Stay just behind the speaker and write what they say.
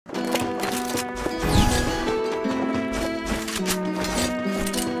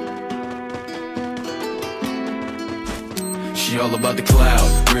She all about the cloud,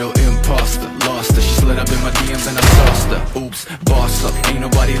 real imposter. Lost her, she slid up in my DMs and I sauced her. Oops, boss up, ain't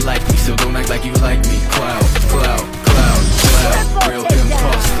nobody like me, so don't act like you like me. Cloud, cloud, cloud, cloud, real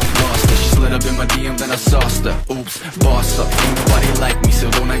imposter. Lost her, she slid up in my DMs and I sauced her. Oops, boss up, ain't nobody like me,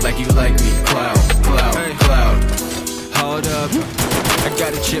 so don't act like you like me. Cloud, cloud, cloud. Hold up, I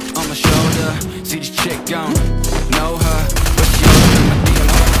got a chip on my shoulder. See this chick gone, know her, but she all in my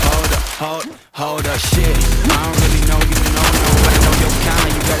DMs. Hold up, shit, I don't really know you, no, but I know your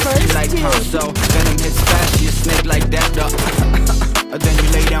kind. You gotta see like Ponzo, venom hits fast, she a snake like that, though. Then you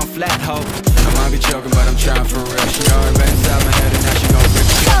lay down flat, ho. I might be joking, but I'm trying for real. She already been inside my head and now she gon' rip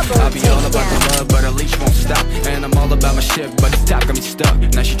shit. I'll be all about the love, but her leash won't stop. And I'm all about my shit, but this top got me stuck.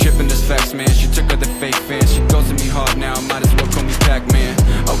 Now she tripping this facts, man. She took out the fake fans. She goes to me hard now, might as well call me Pac-Man.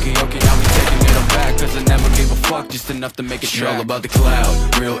 Okay, now we taking it all back, cause I never gave a fuck, just enough to make it track. She all about the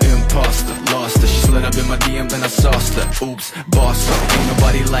cloud, real imposter. Lost her, she slid up in my DMs and I sauced her. Oops, boss up, ain't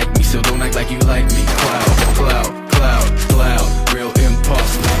nobody like me, so don't act like you like me. Cloud, cloud, cloud, cloud, real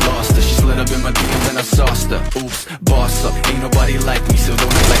imposter. Lost her, she slid up in my DMs and I sauced her. Oops, boss up, ain't nobody like me, so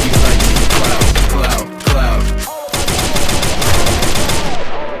don't act like you like me. Cloud, cloud, cloud.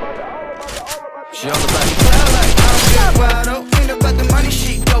 She all about the cloud like I don't get wild, oh. Ain't about the money,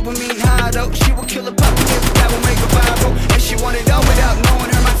 she dopamine high, though. She will kill a puppy if that will make her viral. And she want it all without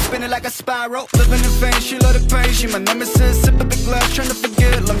knowing her mind spinning like a spiral. Living in vain, she love the pain. She my nemesis, sip of the glass, trying to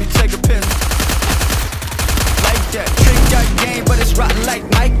forget. Let me take